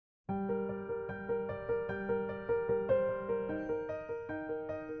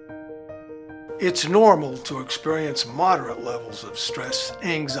It's normal to experience moderate levels of stress,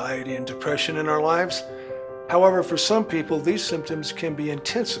 anxiety, and depression in our lives. However, for some people, these symptoms can be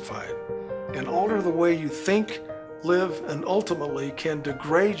intensified and alter the way you think, live, and ultimately can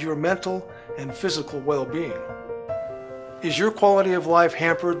degrade your mental and physical well-being. Is your quality of life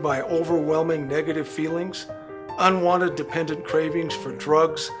hampered by overwhelming negative feelings, unwanted dependent cravings for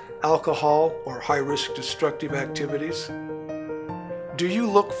drugs, alcohol, or high-risk destructive activities? Do you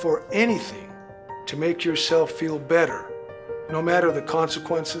look for anything to make yourself feel better, no matter the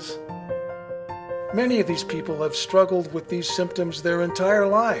consequences? Many of these people have struggled with these symptoms their entire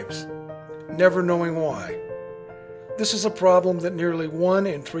lives, never knowing why. This is a problem that nearly 1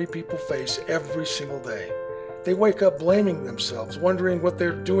 in 3 people face every single day. They wake up blaming themselves, wondering what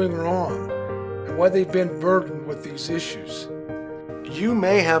they're doing wrong and why they've been burdened with these issues. You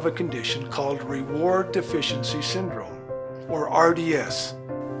may have a condition called Reward Deficiency Syndrome, or RDS.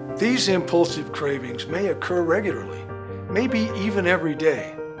 These impulsive cravings may occur regularly, maybe even every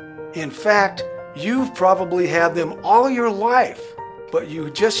day. In fact, you've probably had them all your life, but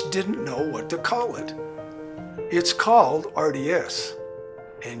you just didn't know what to call it. It's called RDS,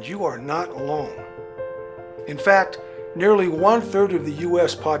 and you are not alone. In fact, nearly 1/3 of the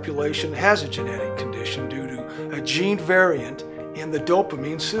U.S. population has a genetic condition due to a gene variant in the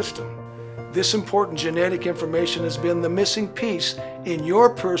dopamine system. This important genetic information has been the missing piece in your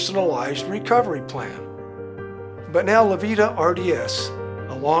personalized recovery plan. But now Levita RDS,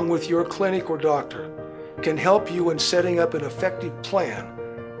 along with your clinic or doctor, can help you in setting up an effective plan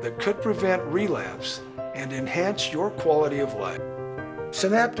that could prevent relapse and enhance your quality of life.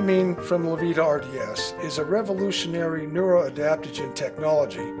 Synaptamine from Levita RDS is a revolutionary neuroadaptogen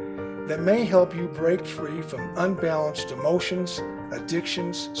technology that may help you break free from unbalanced emotions,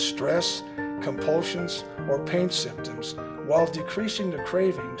 addictions, stress, compulsions, or pain symptoms while decreasing the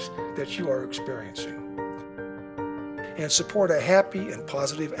cravings that you are experiencing, and support a happy and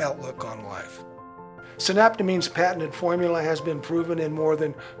positive outlook on life. Synaptamine's patented formula has been proven in more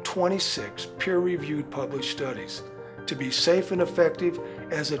than 26 peer-reviewed published studies to be safe and effective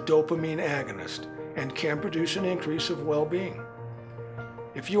as a dopamine agonist and can produce an increase of well-being.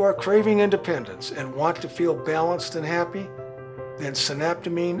 If you are craving independence and want to feel balanced and happy, then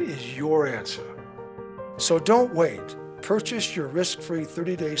Synaptamine is your answer. So don't wait. Purchase your risk-free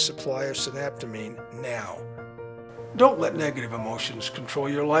 30-day supply of Synaptamine now. Don't let negative emotions control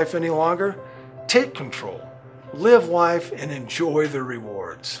your life any longer. Take control, live life, and enjoy the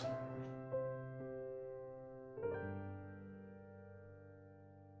rewards.